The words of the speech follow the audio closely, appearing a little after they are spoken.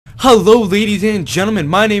Hello ladies and gentlemen,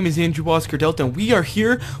 my name is Andrew Oscar Delta and we are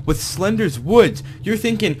here with Slenders Woods. You're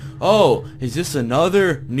thinking, oh, is this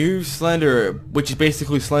another new Slender, which is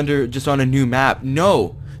basically Slender just on a new map?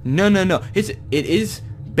 No. It is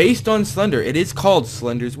based on Slender. It is called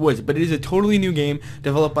Slenders Woods, but it is a totally new game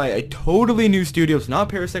developed by a totally new studio. It's not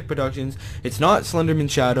Parsec Productions. It's not Slenderman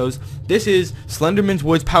Shadows. This is Slenderman's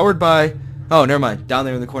Woods powered by... Oh, never mind. Down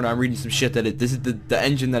there in the corner, I'm reading some shit that this is the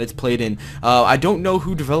engine that it's played in. I don't know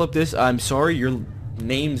who developed this. I'm sorry. Your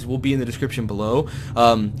names will be in the description below.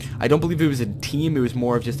 I don't believe it was a team. It was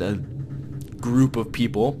more of just a group of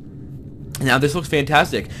people. Now, this looks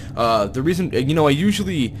fantastic. The reason, I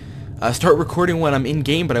usually start recording when I'm in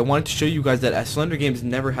game, but I wanted to show you guys that Slender Games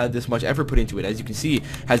never had this much effort put into it. As you can see, it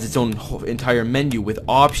has its own entire menu with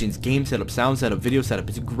options, game setup, sound setup, video setup.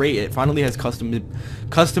 It's great. It finally has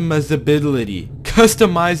customizability.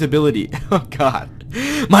 Oh god,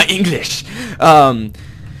 my English. And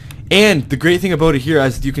the great thing about it here,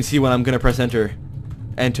 as you can see when I'm gonna press enter,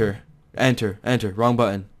 wrong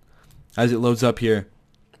button, as it loads up here,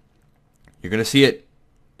 you're gonna see it.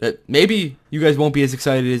 That maybe you guys won't be as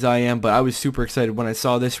excited as I am, but I was super excited when I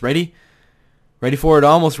saw this. Ready? Ready for it?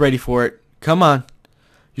 Almost ready for it. Come on.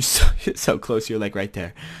 You're so close. You're like right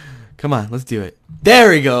there. Come on, let's do it. There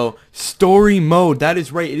we go. Story mode. That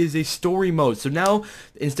is right. It is a story mode. So now,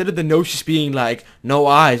 instead of the notes just being like, no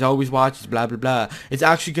eyes, always watches, blah, blah, blah, it's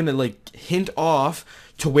actually going to like hint off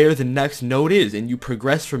to where the next note is. And you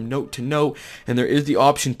progress from note to note. And there is the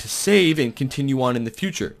option to save and continue on in the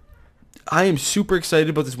future. I am super excited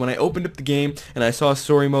about this. When I opened up the game and I saw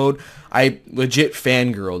story mode, I legit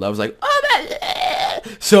fangirled. I was like, oh,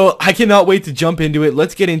 so I cannot wait to jump into it.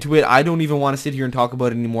 Let's get into it. I don't even want to sit here and talk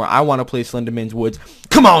about it anymore. I want to play Slenderman's Woods.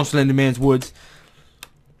 Come on, Slenderman's Woods.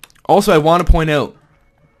 Also, I want to point out,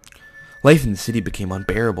 life in the city became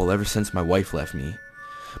unbearable ever since my wife left me.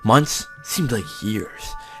 Months seemed like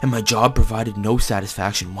years, and my job provided no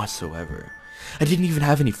satisfaction whatsoever. I didn't even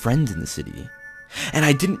have any friends in the city, and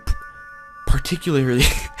I didn't particularly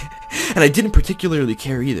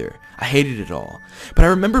care either. I hated it all. But I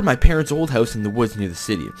remembered my parents' old house in the woods near the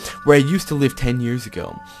city, where I used to live 10 years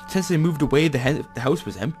ago. Since they moved away, the house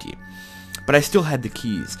was empty. But I still had the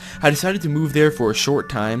keys. I decided to move there for a short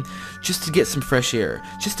time, just to get some fresh air,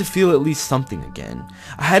 just to feel at least something again.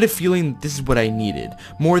 I had a feeling this is what I needed,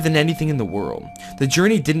 more than anything in the world. The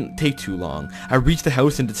journey didn't take too long. I reached the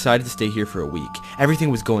house and decided to stay here for a week. Everything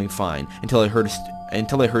was going fine, until I heard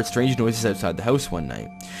strange noises outside the house one night.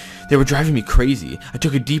 They were driving me crazy. I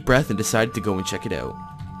took a deep breath and decided to go and check it out.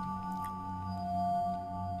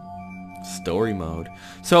 Story mode.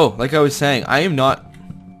 So, like I was saying, I am not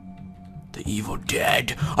the Evil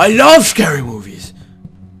Dead. I love scary movies.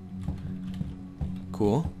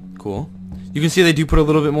 Cool. You can see they do put a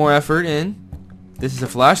little bit more effort in. This is a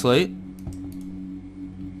flashlight,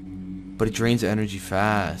 but it drains energy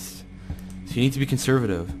fast. So you need to be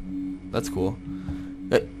conservative. That's cool.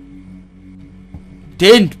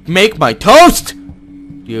 Didn't make my toast!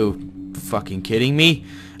 You fucking kidding me?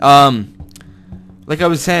 Like I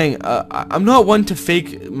was saying, I'm not one to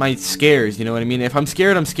fake my scares, you know what I mean? If I'm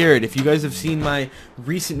scared, I'm scared. If you guys have seen my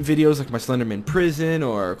recent videos, like my Slenderman Prison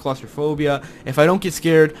or Claustrophobia, if I don't get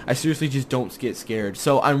scared, I seriously just don't get scared.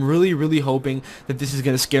 So I'm really hoping that this is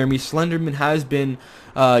going to scare me. Slenderman has been,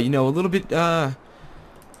 a little bit,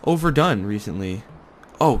 overdone recently.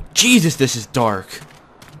 Oh, Jesus, this is dark.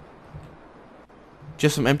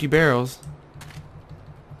 Just some empty barrels.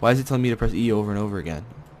 Why is it telling me to press E over and over again?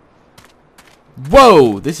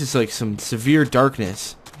 Whoa! This is like some severe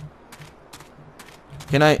darkness.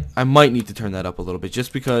 Can I might need to turn that up a little bit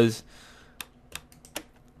just because...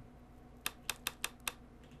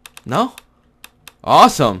 No?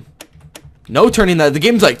 Awesome. No turning that. The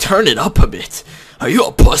game's like, turn it up a bit. Are you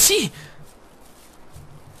a pussy?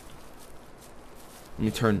 Let me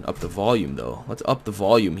turn up the volume though. Let's up the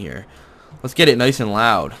volume here. Let's get it nice and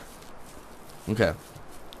loud. Okay.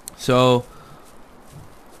 So...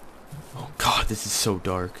 Oh god, this is so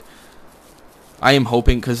dark. I am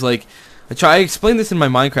hoping, because like... I explained this in my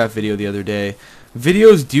Minecraft video the other day.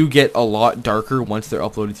 Videos do get a lot darker once they're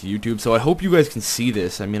uploaded to YouTube, so I hope you guys can see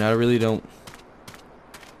this. I mean, I really don't...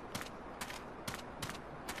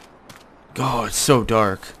 God, it's so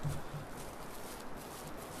dark.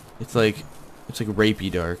 It's like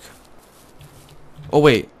rapey dark. Oh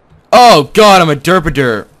wait. Oh god, I'm a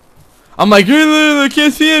derp-a-derp. I'm like, I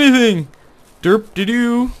can't see anything.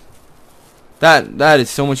 Derp-de-doo. That is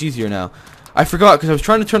so much easier now. I forgot because I was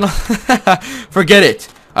trying to turn on. Forget it.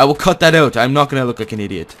 I will cut that out. I'm not gonna look like an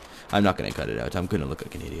idiot. I'm not gonna cut it out. I'm gonna look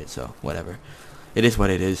like an idiot. So whatever. It is what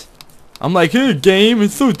it is. I'm like, hey, game,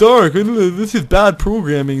 it's so dark. This is bad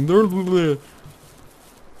programming.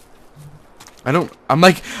 I'm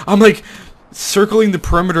like circling the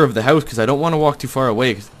perimeter of the house because I don't want to walk too far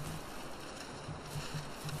away.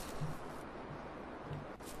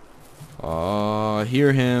 Oh, I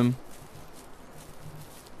hear him.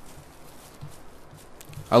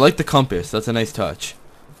 I like the compass. That's a nice touch.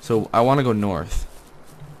 So I want to go north.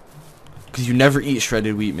 Because you never eat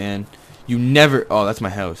shredded wheat, man. You never... Oh, that's my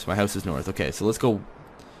house. My house is north. Okay, so let's go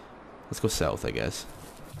south, I guess.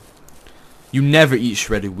 You never eat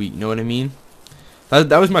shredded wheat. You know what I mean?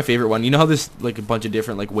 That was my favorite one. You know how there's like a bunch of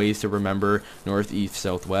different like ways to remember north, east,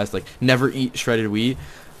 south, west? Like never eat shredded wheat.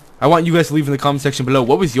 I want you guys to leave in the comment section below.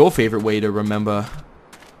 What was your favorite way to remember?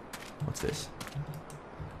 What's this?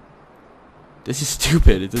 This is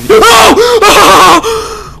stupid. It doesn't...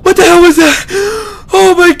 Oh! What the hell was that?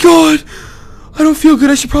 Oh my god! I don't feel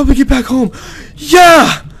good. I should probably get back home.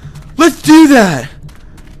 Yeah! Let's do that!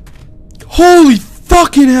 Holy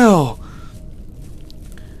fucking hell!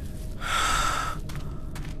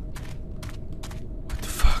 What the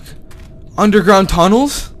fuck? Underground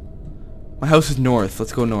tunnels? My house is north.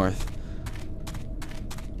 Let's go north.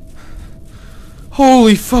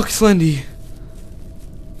 Holy fuck, Slendy.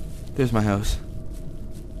 There's my house.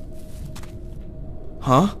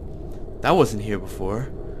 Huh? That wasn't here before.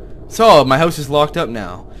 So, my house is locked up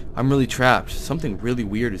now. I'm really trapped. Something really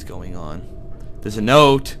weird is going on. There's a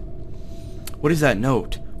note. What is that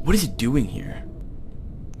note? What is it doing here?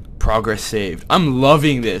 Progress saved. I'm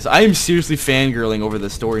loving this. I am seriously fangirling over the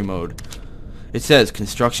story mode. It says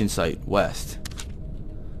construction site west.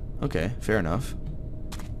 Okay, fair enough.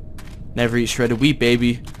 Never eat shredded wheat,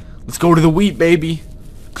 baby. Let's go to the wheat, baby.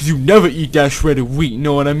 Cause you never eat that shredded wheat, you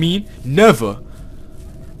know what I mean? Never.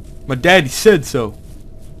 My daddy said so.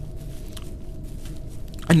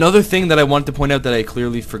 Another thing that I wanted to point out that I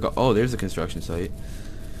clearly forgot. Oh, there's a construction site.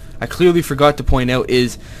 I clearly forgot to point out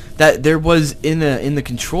is that there was in the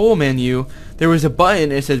control menu there was a button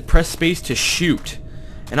and it said press space to shoot,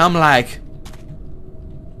 and I'm like,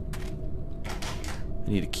 I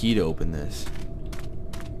need a key to open this.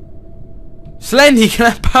 Slendy, can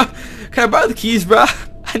I borrow the keys, bro?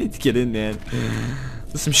 I need to get in, man.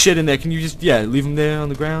 There's some shit in there. Can you just leave them there on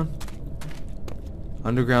the ground?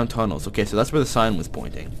 Underground tunnels. Okay, so that's where the sign was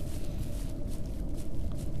pointing.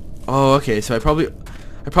 Oh, okay. So I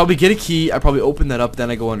probably get a key. I probably open that up, then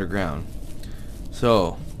I go underground.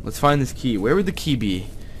 So let's find this key. Where would the key be?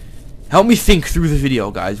 Help me think through the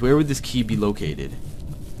video, guys. Where would this key be located?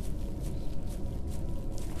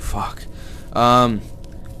 Fuck.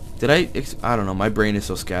 Did I don't know. My brain is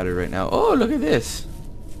so scattered right now. Oh, look at this.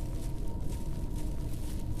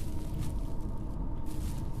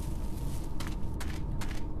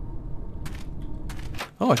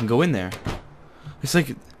 Oh, I can go in there. It's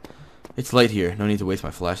like, it's light here. No need to waste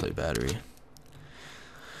my flashlight battery.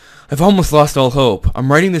 I've almost lost all hope.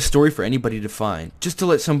 I'm writing this story for anybody to find, just to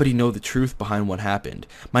let somebody know the truth behind what happened.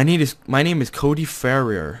 My name is Cody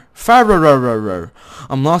Farrier.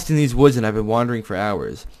 I'm lost in these woods and I've been wandering for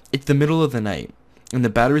hours. It's the middle of the night, and the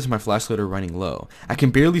batteries of my flashlight are running low. I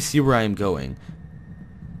can barely see where I am going.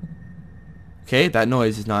 Okay, that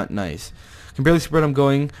noise is not nice. I can barely see where I'm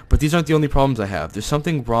going, but these aren't the only problems I have. There's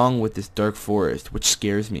something wrong with this dark forest, which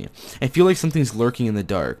scares me. I feel like something's lurking in the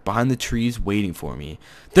dark, behind the trees, waiting for me.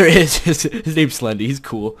 There is. His name's Slender. He's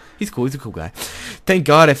cool. He's cool. He's a cool guy. Thank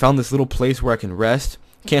God I found this little place where I can rest.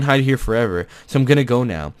 Can't hide here forever, so I'm gonna go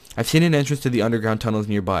now. I've seen an entrance to the underground tunnels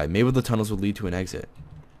nearby. Maybe the tunnels will lead to an exit.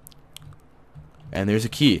 And there's a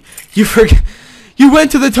key. You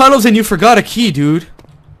went to the tunnels and you forgot a key, dude.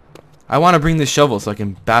 I want to bring this shovel so I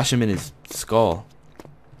can bash him in his skull.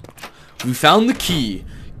 We found the key.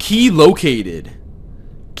 Key located.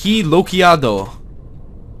 Key loquiado.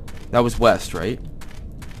 That was west, right?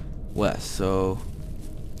 West, so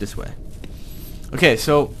this way. Okay,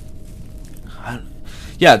 so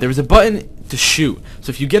yeah, there was a button to shoot. So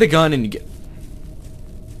if you get a gun and you get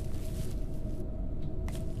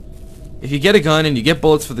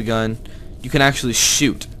bullets for the gun, you can actually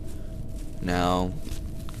shoot. Now,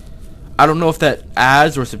 I don't know if that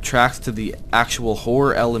adds or subtracts to the actual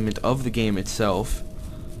horror element of the game itself.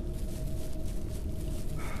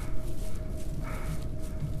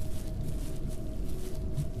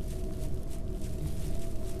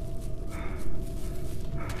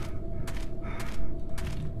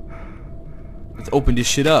 Let's open this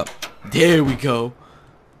shit up. There we go.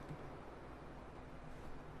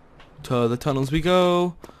 To the tunnels we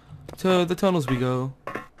go. To the tunnels we go.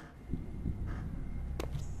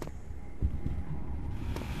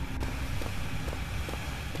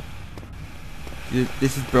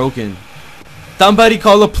 This is broken. Somebody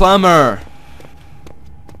call a plumber.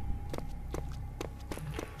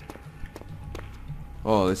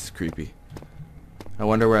 Oh, this is creepy. I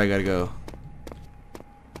wonder where I gotta go.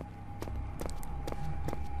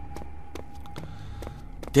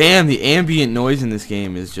 Damn, the ambient noise in this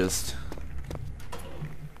game is just...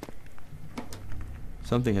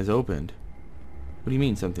 Something has opened. What do you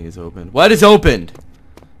mean something has opened? What is opened?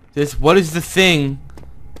 What is the thing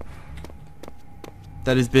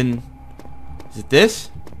that has been... Is it this?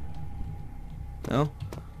 No?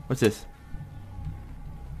 What's this?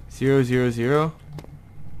 0, 0, 0?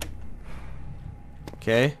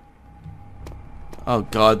 Okay. Oh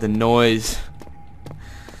god, the noise.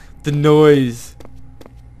 The noise.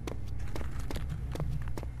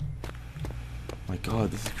 My god,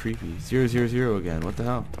 this is creepy. 0, 0, 0 again. What the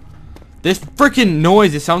hell? This freaking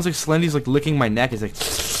noise. It sounds like Slendy's like licking my neck. It's like...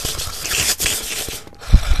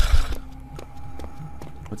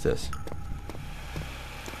 What's this?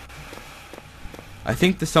 I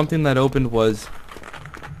think the something that opened was...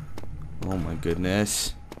 Oh my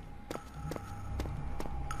goodness.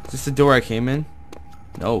 Is this the door I came in?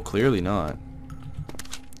 No, clearly not.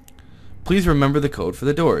 Please remember the code for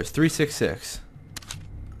the doors. 366.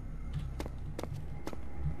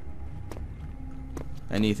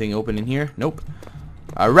 Anything open in here? Nope.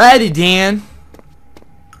 Alrighty, Dan.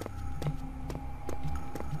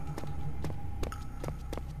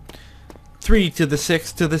 Three to the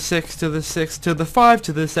 6 to the 6 to the 6 to the 5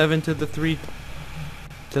 to the 7 to the 3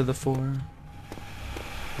 to the 4.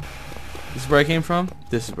 This is where I came from?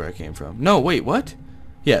 This is where I came from. No, wait, what?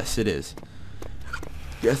 Yes, it is.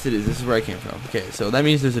 Yes, it is. This is where I came from. Okay, so that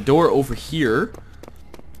means there's a door over here.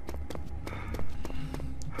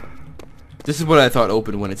 This is what I thought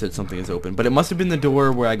opened when it said something is open. But it must have been the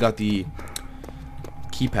door where I got the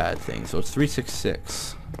keypad thing. So it's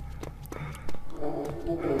 366.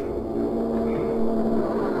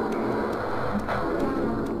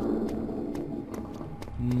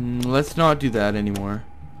 Let's not do that anymore.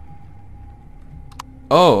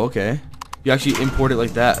 Oh, okay. You actually import it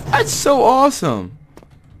like that. That's so awesome.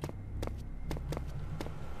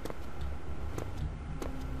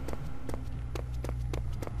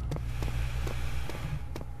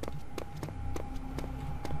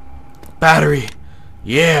 Battery.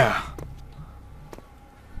 Yeah.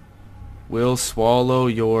 Will swallow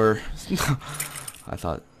your... I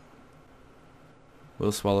thought...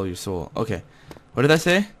 Will swallow your soul. Okay. What did I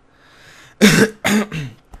say?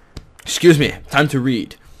 Excuse me. Time to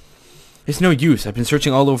read. It's no use. I've been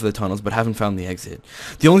searching all over the tunnels, but haven't found the exit.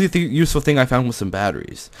 The only useful thing I found was some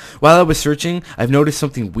batteries. While I was searching, I've noticed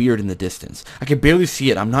something weird in the distance. I could barely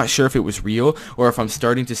see it. I'm not sure if it was real, or if I'm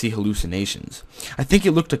starting to see hallucinations. I think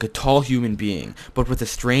it looked like a tall human being, but with a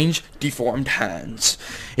strange, deformed hands.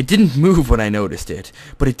 It didn't move when I noticed it,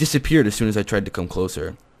 but it disappeared as soon as I tried to come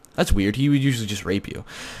closer. That's weird. He would usually just rape you.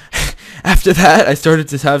 After that, I started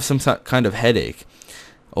to have some kind of headache.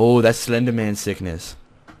 Oh, that's Slender Man sickness.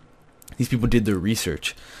 These people did their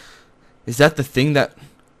research. Is that the thing that...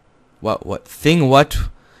 What? Thing what?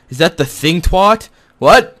 Is that the thing twat?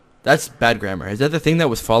 What? That's bad grammar. Is that the thing that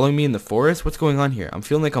was following me in the forest? What's going on here? I'm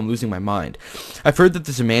feeling like I'm losing my mind. I've heard that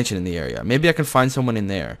there's a mansion in the area. Maybe I can find someone in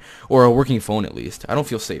there. Or a working phone at least. I don't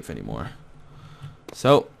feel safe anymore.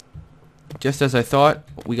 So, just as I thought,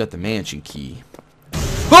 we got the mansion key.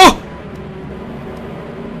 Oh!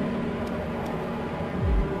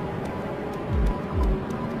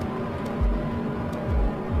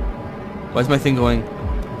 Why is my thing going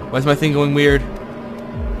weird?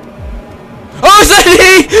 Oh, is that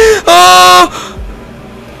he? Oh!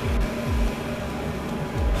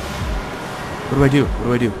 What do I do? What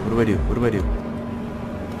do I do? What do I do? What do I do?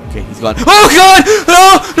 Okay, he's gone. Oh god!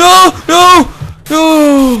 No! No! No!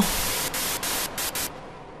 No!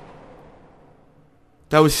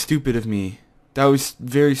 That was stupid of me. That was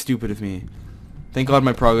very stupid of me. Thank God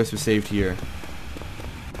my progress was saved here.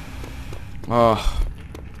 Oh.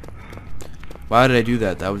 Why did I do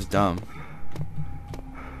that? That was dumb.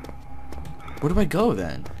 Where do I go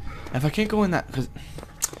then? If I can't go in that... Cause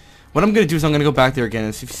what I'm going to do is I'm going to go back there again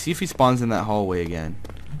and see if he spawns in that hallway again.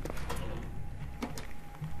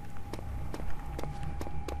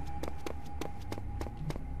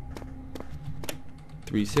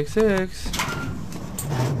 .366.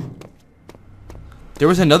 There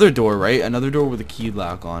was another door, right? Another door with a key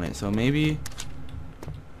lock on it. So maybe...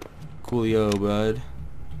 Coolio, bud.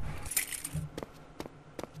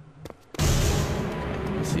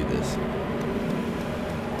 See this.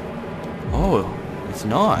 Oh, it's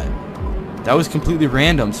not. That was completely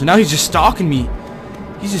random. So now he's just stalking me.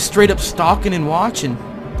 He's just straight up stalking and watching.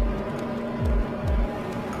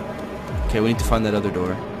 Okay, we need to find that other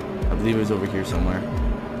door. I believe it was over here somewhere.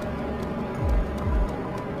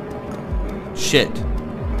 Shit.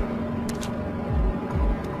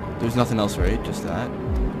 There's nothing else, right? Just that.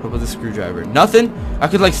 What about the screwdriver? Nothing? I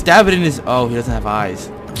could like stab it in his... Oh, he doesn't have eyes.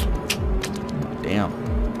 Damn.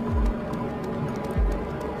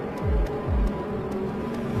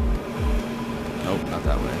 Nope, not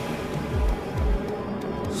that way.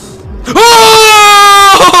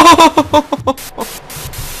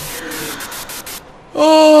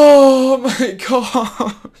 Oh my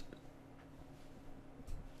god.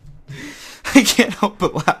 I can't help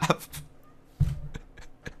but laugh.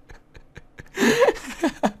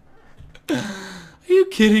 Are you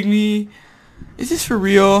kidding me? Is this for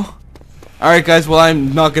real? Alright guys, well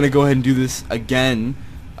I'm not going to go ahead and do this again.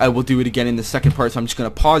 I will do it again in the second part, so I'm just going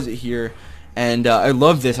to pause it here. And I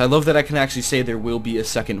love this. I love that I can actually say there will be a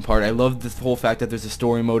second part. I love the whole fact that there's a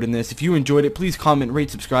story mode in this. If you enjoyed it, please comment,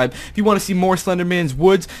 rate, subscribe. If you want to see more Slenderman's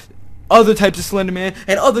Woods, other types of Slenderman,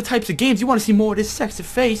 and other types of games, you want to see more of this sexy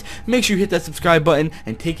face, make sure you hit that subscribe button,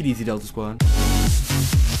 and take it easy, Delta Squad.